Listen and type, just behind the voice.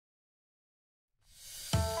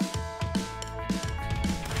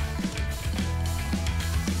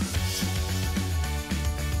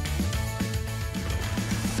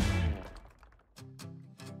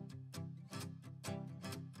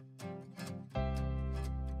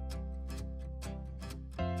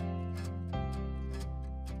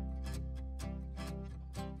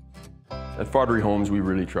At Fawdry Homes, we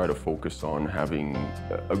really try to focus on having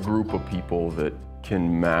a group of people that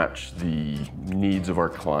can match the needs of our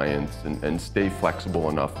clients and stay flexible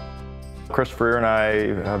enough. Chris and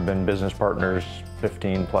I have been business partners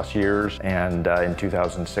 15 plus years, and in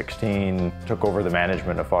 2016 took over the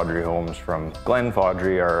management of Fawdry Homes from Glenn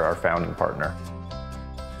Fawdry, our founding partner.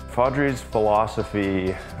 Fawdry's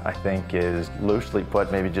philosophy, I think, is loosely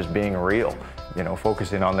put maybe just being real. You know,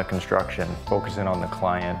 focusing on the construction, focusing on the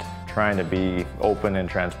client, trying to be open and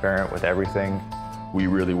transparent with everything. We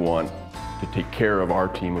really want to take care of our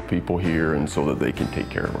team of people here and so that they can take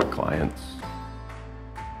care of our clients.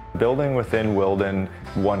 Building within Wilden,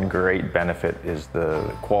 one great benefit is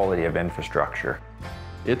the quality of infrastructure.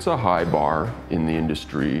 It's a high bar in the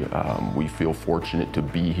industry. We feel fortunate to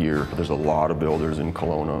be here. There's a lot of builders in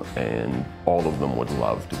Kelowna, and all of them would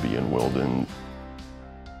love to be in Wilden.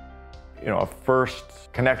 You know, a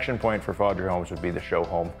first connection point for Fawdry Homes would be the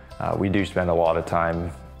Showhome. We do spend a lot of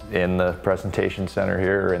time in the presentation center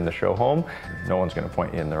here in the Showhome. No one's going to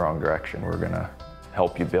point you in the wrong direction. We're going to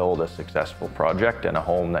help you build a successful project and a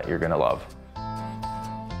home that you're going to love.